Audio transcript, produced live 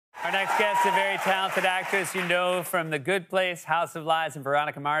Our next guest is a very talented actress you know from The Good Place, House of Lies, and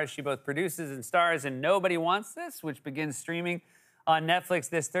Veronica Mars. She both produces and stars in Nobody Wants This, which begins streaming on Netflix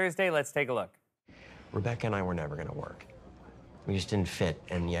this Thursday. Let's take a look. Rebecca and I were never gonna work. We just didn't fit,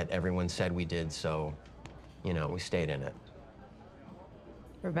 and yet everyone said we did, so, you know, we stayed in it.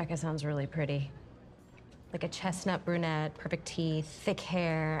 Rebecca sounds really pretty. Like a chestnut brunette, perfect teeth, thick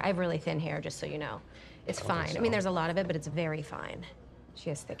hair. I have really thin hair, just so you know. It's fine. So. I mean, there's a lot of it, but it's very fine. She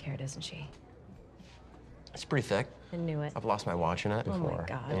has thick hair, doesn't she? It's pretty thick. I knew it. I've lost my watch in it before. Oh my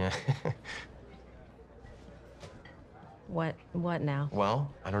God. Yeah. What now? Well,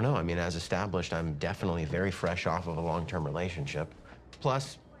 I don't know. I mean, as established, I'm definitely very fresh off of a long-term relationship.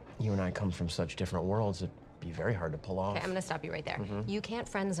 Plus, you and I come from such different worlds, it'd be very hard to pull off. Okay, I'm gonna stop you right there. You can't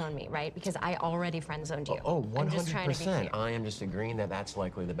friend zone me, right? Because I already friend zoned you. Oh, I'm just trying to be 100%. clear. I am just agreeing that that's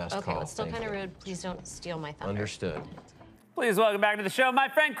likely the best call. Okay, well, it's still Thank kind of you. rude. Please don't steal my thunder. Understood. Please welcome back to the show my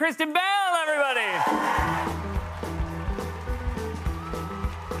friend Kristen Bell, everybody.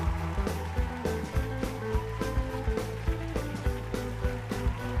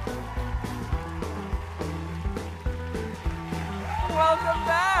 Welcome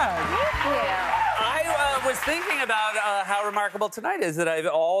back. Thank you. I was thinking about how remarkable tonight is that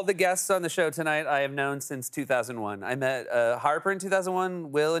all the guests on the show tonight I have known since 2001. I met Harper in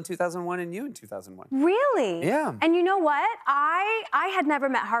 2001, Will in 2001, and you in 2001. Really? Yeah. And you know what? I had never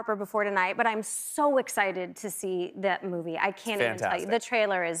met Harper before tonight, but I'm so excited to see that movie. I can't even tell you. The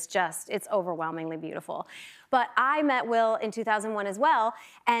trailer is just, it's overwhelmingly beautiful. But I met Will in 2001 as well,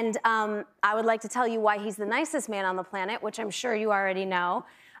 and I would like to tell you why he's the nicest man on the planet, which I'm sure you already know.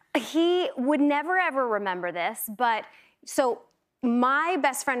 He would never, ever remember this, but so my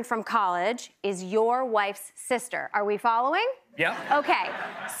best friend from college is your wife's sister. Are we following? Yeah. Okay,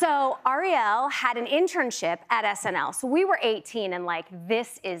 so Ariel had an internship at SNL. So we were 18 and like,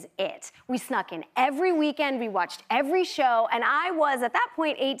 this is it. We snuck in every weekend, we watched every show, and I was, at that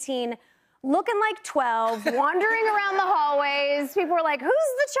point, 18, looking like 12, wandering around the hallways. People were like, who's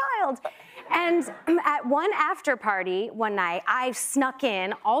the child? And at one after party one night, I snuck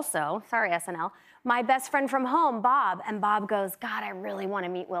in also, sorry SNL, my best friend from home, Bob. And Bob goes, God, I really want to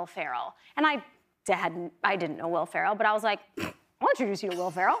meet Will Ferrell. And I didn't know Will Ferrell, but I was like, I'll introduce you to Will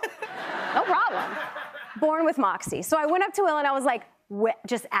Ferrell. No problem. Born with moxie. So I went up to Will and I was like,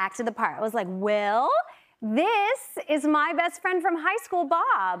 just acted the part. I was like, Will, this is my best friend from high school,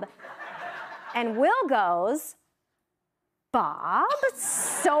 Bob. And Will goes, Bob,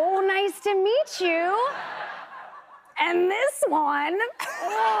 so nice to meet you. And this one,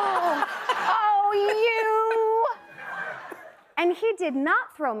 oh, you. And he did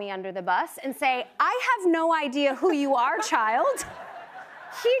not throw me under the bus and say, I have no idea who you are, child.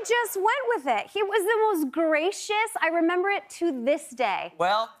 He just went with it. He was the most gracious. I remember it to this day.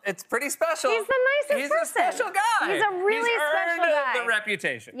 Well, it's pretty special. He's the nicest person. He's a special guy. He's a really special guy. The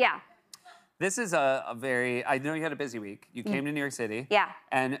reputation. Yeah. This is a very, I know you had a busy week. You came to New York City. Yeah.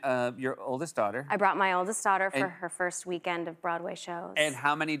 And your oldest daughter. I brought my oldest daughter for her first weekend of Broadway shows. And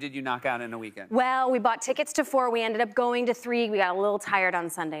how many did you knock out in a weekend? Well, we bought tickets to 4. We ended up going to 3. We got a little tired on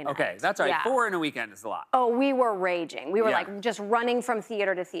Sunday night. Okay, that's all right. Yeah. 4 in a weekend is a lot. Oh, we were raging. We were like just running from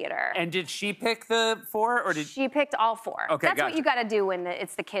theater to theater. And did she pick the 4 or did she picked all 4? Okay, that's gotcha. what you got to do when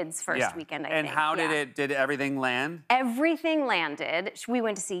it's the kids' first weekend, I think. And how did everything land? Everything landed. We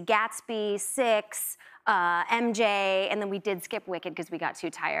went to see Gatsby, 6, MJ, and then we did skip Wicked because we got too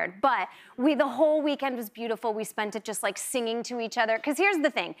tired. But the whole weekend was beautiful. We spent it just like singing to each other. Because here's the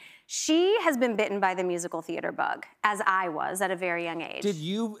thing. She has been bitten by the musical theater bug, as I was at a very young age. Did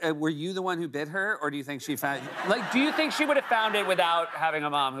you, were you the one who bit her? Or do you think she found, do you think she would have found it without having a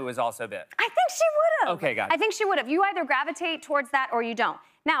mom who was also bit? I think she would have. Okay, got it. I think she would have. You either gravitate towards that or you don't.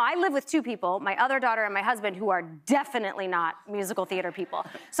 Now, I live with 2 people, my other daughter and my husband, who are definitely not musical theater people.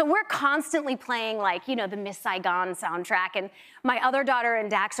 So we're constantly playing, like, you know, the Miss Saigon soundtrack, and my other daughter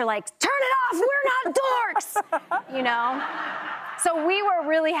and Dax are like, turn it off, we're not dorks, you know? So we were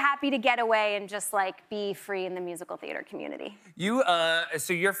really happy to get away and just, like, be free in the musical theater community. You,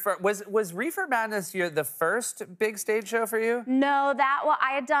 so was Reefer Madness the first big stage show for you? No,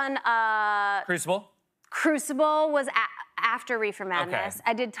 I had done, Crucible? Crucible was after Reefer Madness. Okay.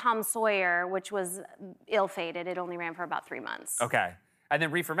 I did Tom Sawyer, which was ill-fated. It only ran for about 3 months. Okay. And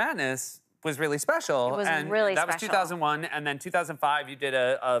then Reefer Madness was really special. It was and really that special. was 2001, and then 2005 you did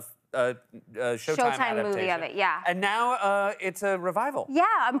a Showtime movie of it, yeah. And now it's a revival. Yeah,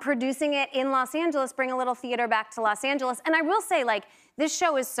 I'm producing it in Los Angeles, bring a little theater back to Los Angeles. And I will say, like, this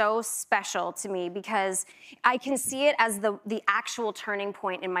show is so special to me because I can see it as the actual turning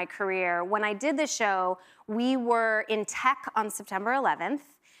point in my career. When I did this show, we were in tech on September 11th.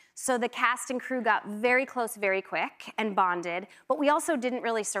 So the cast and crew got very close very quick and bonded, but we also didn't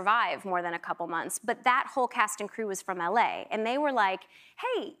really survive more than a couple months. But that whole cast and crew was from LA, and they were like,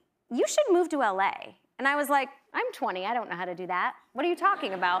 hey, you should move to LA. And I was like, I'm 20, I don't know how to do that. What are you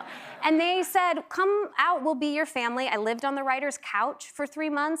talking about? And they said, come out, we'll be your family. I lived on the writer's couch for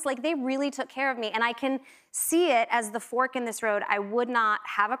 3 months. Like, they really took care of me. And I can see it as the fork in this road. I would not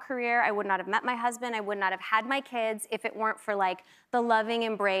have a career. I would not have met my husband. I would not have had my kids if it weren't for, like, the loving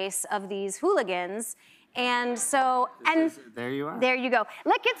embrace of these hooligans. And so, there you are. There you go.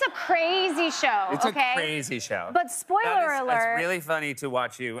 Look, it's a crazy show, It's okay? a crazy show. But spoiler alert. It's really funny to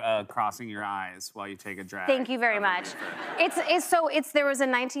watch you crossing your eyes while you take a drag. Thank you very much. There was a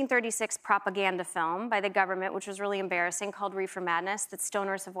 1936 propaganda film by the government, which was really embarrassing, called Reefer Madness, that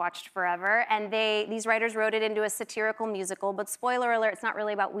stoners have watched forever. And these writers wrote it into a satirical musical, but spoiler alert, it's not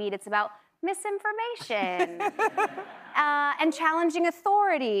really about weed, it's about misinformation and challenging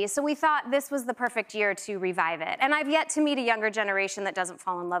authority. So we thought this was the perfect year to revive it. And I've yet to meet a younger generation that doesn't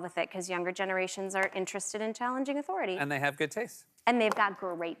fall in love with it, because younger generations are interested in challenging authority. And they have good taste. And they've got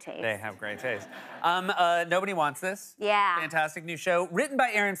great taste. They have great taste. Nobody Wants This. Yeah. Fantastic new show, written by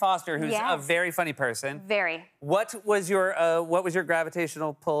Erin Foster, who's a very funny person. Very. What was your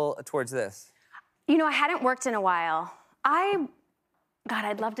gravitational pull towards this? You know, I hadn't worked in a while. God,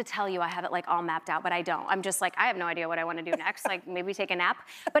 I'd love to tell you I have it like all mapped out, but I don't. I'm just like, I have no idea what I want to do next, like maybe take a nap.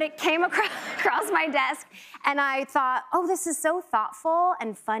 But it came across my desk, and I thought, oh, this is so thoughtful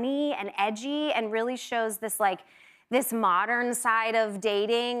and funny and edgy, and really shows this this modern side of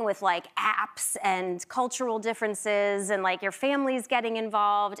dating with like apps and cultural differences and like your family's getting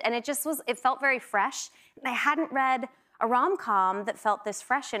involved. And it felt very fresh. And I hadn't read a rom-com that felt this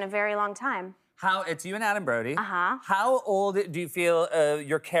fresh in a very long time. It's you and Adam Brody. Uh-huh. How old do you feel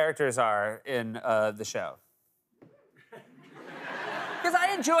your characters are in the show? Because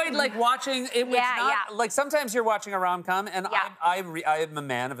I enjoyed like watching it. Like sometimes you're watching a rom-com, and I am a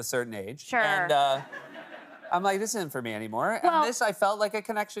man of a certain age. Sure. And I'm like, this isn't for me anymore. Well, and this, I felt like a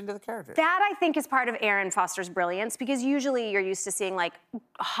connection to the characters. That, I think, is part of Erin Foster's brilliance, because usually you're used to seeing, like,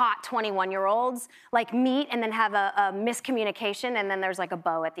 hot 21-year-olds, like, meet and then have a miscommunication, and then there's, like, a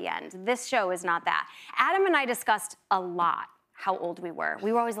bow at the end. This show is not that. Adam and I discussed a lot how old we were.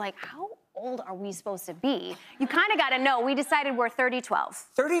 We were always like, how old are we supposed to be? You kind of got to know. We decided we're 30-12.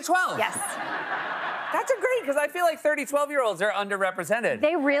 30-12? Yes. That's a great, because I feel like 30-12-year-olds are underrepresented.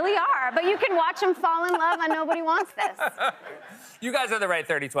 They really are, but you can watch them fall in love on Nobody Wants This. You guys are the right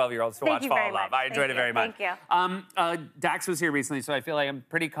 30-12-year-olds to watch Fall in Love. I enjoyed it very much. Thank you. Dax was here recently, so I feel like I'm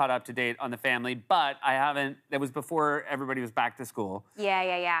pretty caught up to date on the family, but I haven't, that was before everybody was back to school.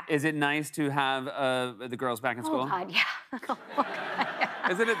 Yeah. Is it nice to have the girls back in school? Oh, God, yeah. Oh, God, yeah.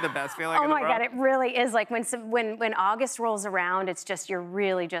 Isn't it the best feeling in Oh the my world? God, it really is. Like when August rolls around, it's just, you're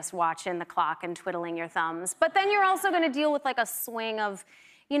really just watching the clock and twiddling your thumbs. But then you're also gonna deal with like a swing of,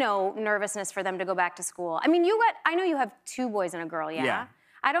 you know, nervousness for them to go back to school. I mean, I know you have 2 boys and a girl, yeah?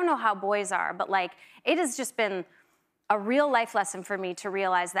 I don't know how boys are, but like, it has just been a real life lesson for me to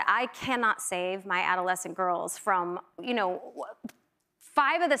realize that I cannot save my adolescent girls from, you know,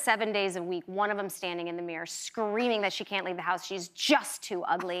 5 of the 7 days a week, one of them standing in the mirror screaming that she can't leave the house, she's just too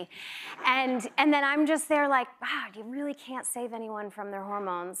ugly. And then I'm just there like, wow, you really can't save anyone from their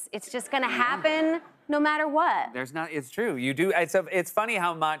hormones. It's just gonna happen no matter what. It's true, you do. It's funny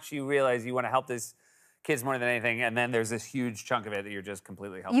how much you realize you wanna help these kids more than anything, and then there's this huge chunk of it that you're just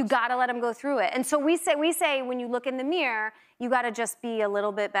completely helpless. You gotta let them go through it. And so we say when you look in the mirror, you gotta just be a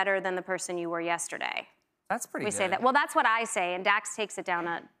little bit better than the person you were yesterday. That's pretty good. We say that. Well, that's what I say, and Dax takes it down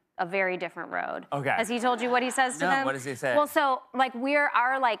a very different road. Okay. Has he told you what he says to them? No, what does he say? Well, so, like,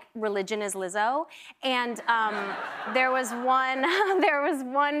 our religion is Lizzo, and there was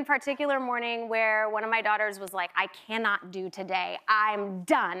one particular morning where one of my daughters was like, I cannot do today, I'm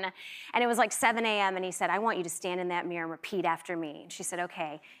done. And it was like 7 a.m., and he said, I want you to stand in that mirror and repeat after me. And she said,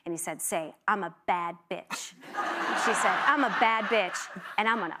 okay. And he said, say, I'm a bad bitch. She said, I'm a bad bitch, and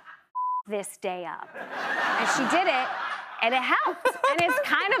I'm gonna this day up. And she did it, and it helped. And it's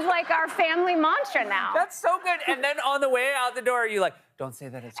kind of like our family mantra now. That's so good. And then on the way out the door, you're like, don't say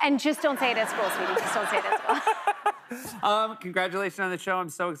that at school. And just don't say it at school, sweetie. Just don't say it at school. Congratulations on the show. I'm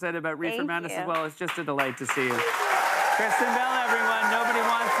so excited about Reefer Madness as you. well. It's just a delight to see you. Kristen Bell, everyone. Nobody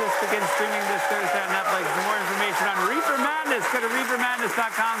Wants This begins streaming this Thursday on Netflix. For more information on Reefer Madness, go to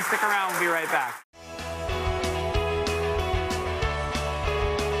reefermadness.com. Stick around. We'll be right back.